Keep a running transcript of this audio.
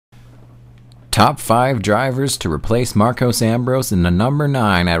Top 5 drivers to replace Marcos Ambrose in the number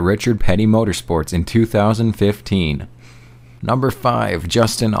 9 at Richard Petty Motorsports in 2015. Number 5,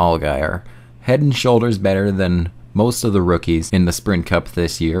 Justin Allgaier. Head and shoulders better than most of the rookies in the Sprint Cup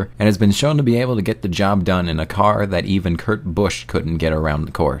this year, and has been shown to be able to get the job done in a car that even Kurt Busch couldn't get around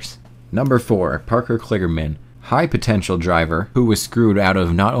the course. Number 4, Parker Kligerman. High potential driver who was screwed out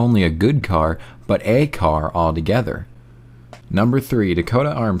of not only a good car, but a car altogether. Number 3,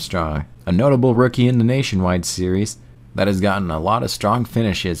 Dakota Armstrong. A notable rookie in the Nationwide Series that has gotten a lot of strong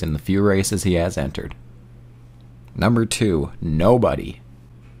finishes in the few races he has entered. Number 2, nobody.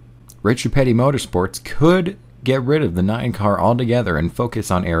 Richard Petty Motorsports could get rid of the 9 car altogether and focus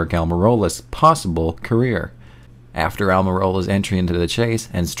on Aric Almirola's possible career. After Almirola's entry into the chase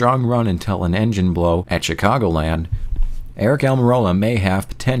and strong run until an engine blow at Chicagoland, Aric Almirola may have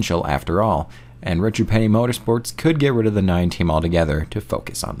potential after all, and Richard Petty Motorsports could get rid of the 9 team altogether to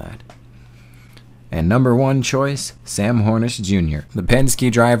focus on that. And number 1 choice, Sam Hornish Jr., the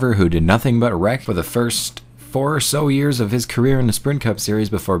Penske driver who did nothing but wreck for the first 4 or so years of his career in the Sprint Cup Series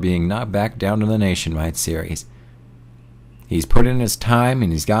before being knocked back down to the Nationwide Series. He's put in his time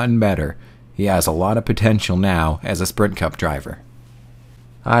and he's gotten better. He has a lot of potential now as a Sprint Cup driver.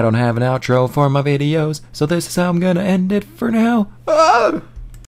 I don't have an outro for my videos, so this is how I'm gonna end it for now. Ah!